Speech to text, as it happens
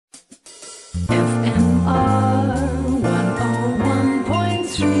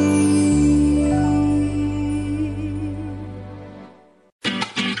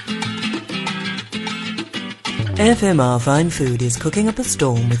FMR Fine Food is cooking up a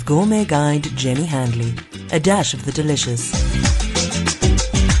storm with Gourmet Guide Jenny Handley. A dash of the delicious.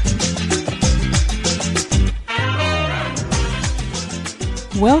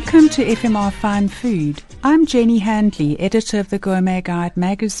 Welcome to FMR Fine Food. I'm Jenny Handley, editor of the Gourmet Guide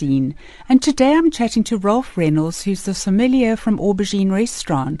magazine, and today I'm chatting to Ralph Reynolds, who's the sommelier from Aubergine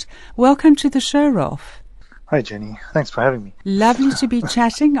restaurant. Welcome to the show, Ralph. Hi Jenny, thanks for having me. Lovely to be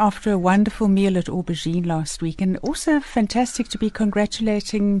chatting after a wonderful meal at Aubergine last week, and also fantastic to be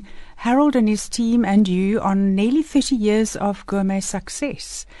congratulating Harold and his team and you on nearly 30 years of gourmet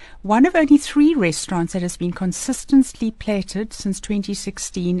success. One of only 3 restaurants that has been consistently plated since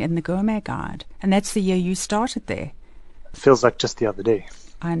 2016 in the Gourmet Guide, and that's the year you started there. It feels like just the other day.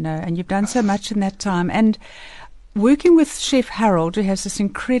 I know, and you've done so much in that time. And working with Chef Harold, who has this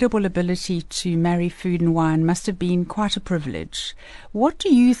incredible ability to marry food and wine, must have been quite a privilege. What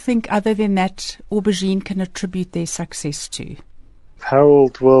do you think, other than that, Aubergine can attribute their success to?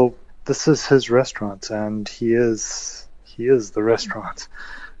 Harold, well, this is his restaurant, and he is the restaurant.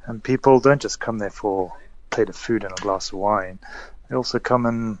 And people don't just come there for a plate of food and a glass of wine. They also come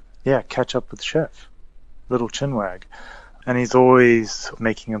and, catch up with the chef, little chinwag. And he's always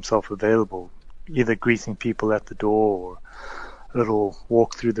making himself available, either greeting people at the door or a little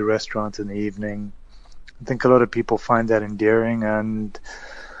walk through the restaurant in the evening. I think a lot of people find that endearing, and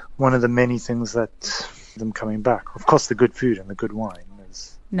one of the many things that them coming back. Of course, the good food and the good wine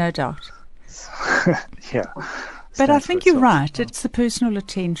is... No doubt. Yeah. But I think you're right. It's the personal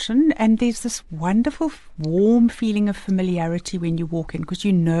attention, and there's this wonderful, warm feeling of familiarity when you walk in, because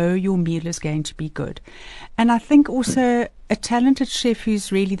you know your meal is going to be good. And I think also a talented chef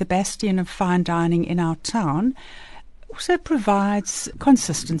who's really the bastion of fine dining in our town also provides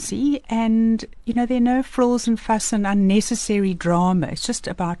consistency, and, there are no frills and fuss and unnecessary drama. It's just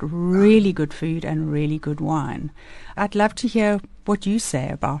about really good food and really good wine. I'd love to hear what you say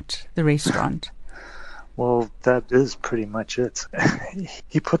about the restaurant. Well, that is pretty much it.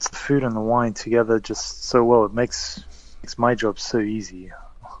 He puts the food and the wine together just so well. It makes my job so easy.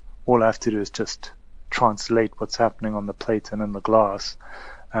 All I have to do is just translate what's happening on the plate and in the glass,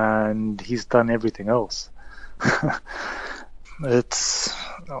 and he's done everything else. It's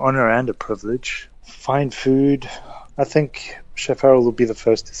an honor and a privilege. Fine food. I think Chef Harold will be the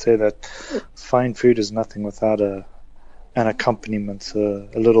first to say that fine food is nothing without an accompaniment, a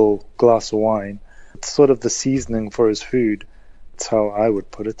little glass of wine. It's sort of the seasoning for his food. That's how I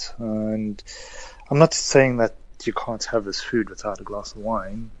would put it. And I'm not saying that you can't have his food without a glass of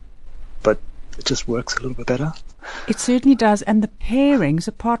wine, but it just works a little bit better. It certainly does. And the pairings,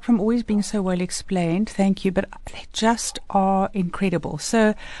 apart from always being so well explained, thank you, but they just are incredible.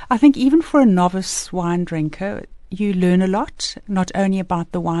 So I think even for a novice wine drinker, you learn a lot, not only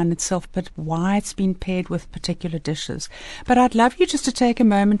about the wine itself, but why it's been paired with particular dishes. But I'd love you just to take a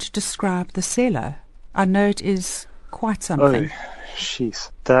moment to describe the cellar. I know it is quite something. Oh,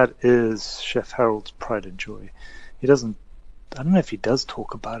 jeez. That is Chef Harold's pride and joy. I don't know if he does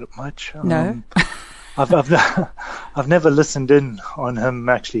talk about it much. No. I've never listened in on him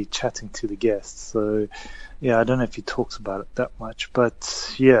actually chatting to the guests. So, I don't know if he talks about it that much.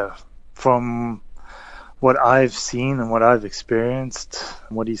 But, from what I've seen and what I've experienced,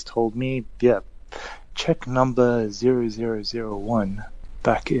 what he's told me, check number 0001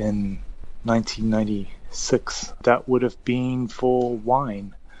 back in 1996. That would have been for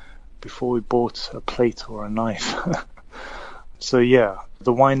wine before we bought a plate or a knife. So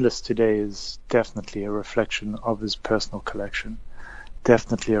the wine list today is definitely a reflection of his personal collection,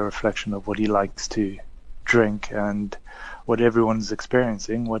 definitely a reflection of what he likes to drink and what everyone's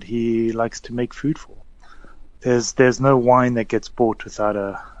experiencing, what he likes to make food for. There's no wine that gets bought without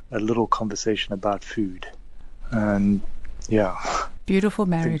a little conversation about food. And beautiful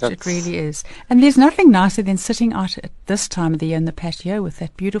marriage, it really is. And there's nothing nicer than sitting out at this time of the year in the patio with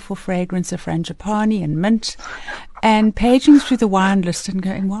that beautiful fragrance of frangipani and mint, and paging through the wine list and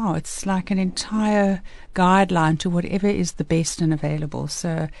going, wow, it's like an entire guideline to whatever is the best and available.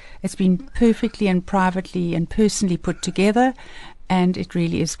 So it's been perfectly and privately and personally put together, and it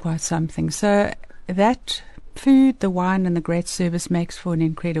really is quite something. So that food, the wine, and the great service makes for an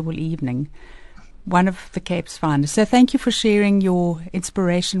incredible evening. One of the Cape's finest. So thank you for sharing your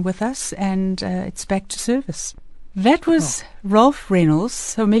inspiration with us, and it's back to service. That was Ralph Reynolds,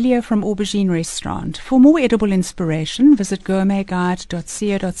 sommelier from Aubergine restaurant. For more edible inspiration, visit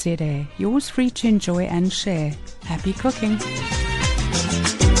gourmetguide.co.za. Yours free to enjoy and share. Happy cooking.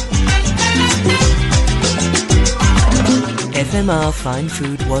 FMR Fine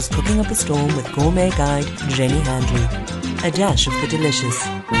Food was cooking up a storm with Gourmet Guide Jenny Handley. A dash of the delicious.